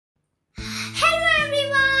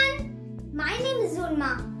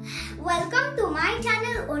Unma. Welcome to my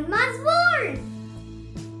channel Unma's World.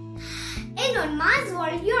 In Unma's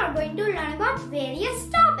World, you are going to learn about various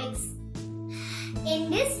topics. In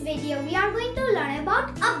this video, we are going to learn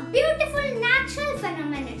about a beautiful natural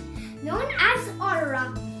phenomenon known as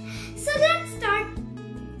aurora. So let's start.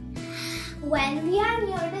 When we are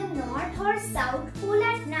near the north or south pole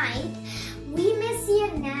at night, we may see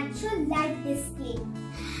a natural light display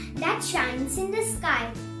that shines in the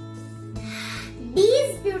sky.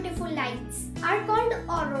 These beautiful lights are called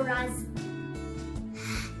auroras.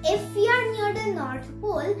 If we are near the North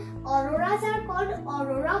Pole, auroras are called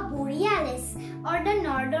Aurora Borealis or the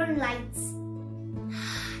Northern Lights.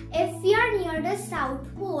 If we are near the South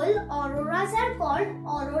Pole, auroras are called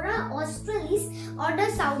Aurora Australis or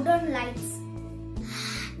the Southern Lights.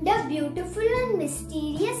 The beautiful and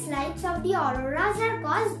mysterious lights of the auroras are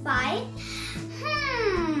caused by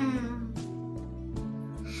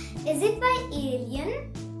is it by alien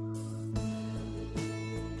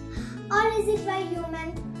or is it by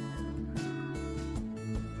human?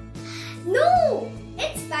 No,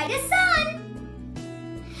 it's by the sun.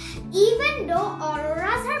 Even though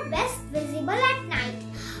auroras are best visible at night,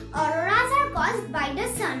 auroras are caused by the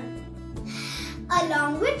sun.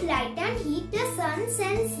 Along with light and heat, the sun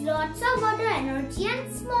sends lots of water energy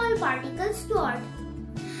and small particles to Earth.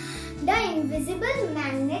 The invisible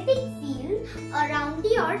magnetic field around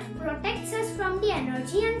the Earth protects us from the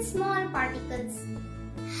energy and small particles.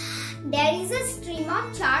 There is a stream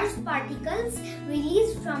of charged particles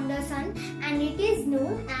released from the sun and it is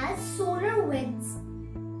known as solar winds.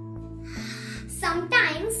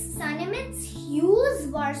 Sometimes sun emits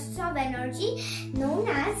huge bursts of energy known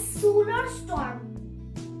as solar storm.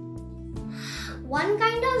 One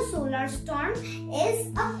kind of solar storm is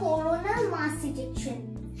a coronal mass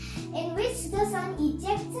ejection, in which the sun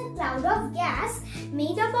ejects a cloud of gas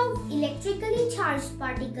made up of electrically charged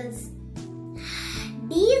particles.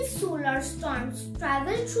 These solar storms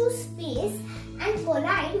travel through space and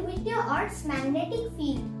collide with the Earth's magnetic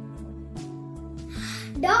field.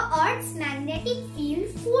 The Earth's magnetic field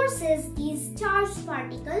forces these charged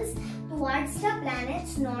particles towards the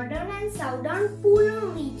planet's northern and southern polar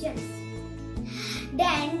regions.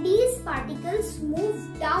 Then these particles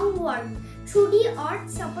move downward through the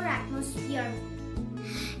Earth's upper atmosphere.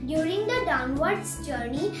 During the downwards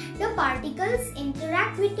journey, the particles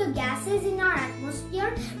interact with the gases in our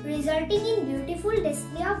atmosphere, resulting in beautiful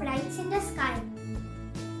display of lights in the sky.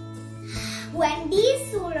 When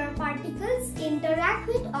these solar particles interact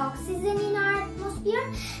with oxygen in our atmosphere,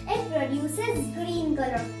 it produces green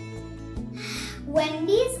color. When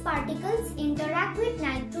these particles interact with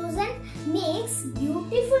nitrogen, makes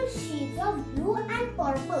beautiful shades of blue and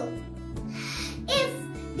purple. If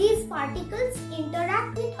these particles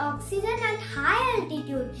interact with oxygen at high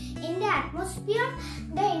altitude in the atmosphere,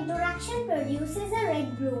 the interaction produces a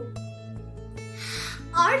red glow.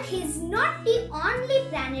 Earth is not the only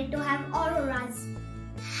planet to have auroras.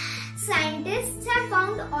 Scientists have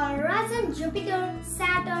found auroras on Jupiter,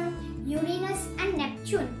 Saturn, Uranus and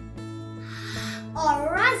Neptune.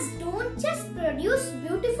 Auroras don't just produce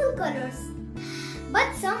beautiful colors,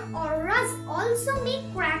 but some auroras also make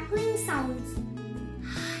crackling sounds.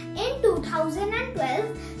 In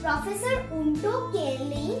 2012, Professor Unto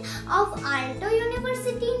Kelly of Aalto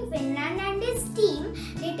University in Finland and his team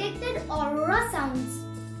detected aurora sounds.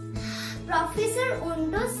 Professor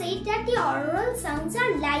Unto said that the auroral sounds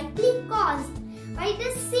are likely caused by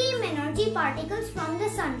the same energy particles from the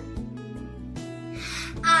sun.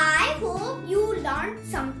 I hope you learned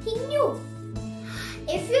something new.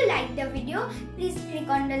 If you liked the video, please click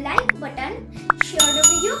on the like button, share the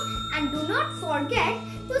video and do not forget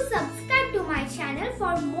to subscribe to my channel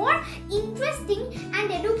for more interesting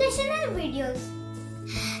and educational videos.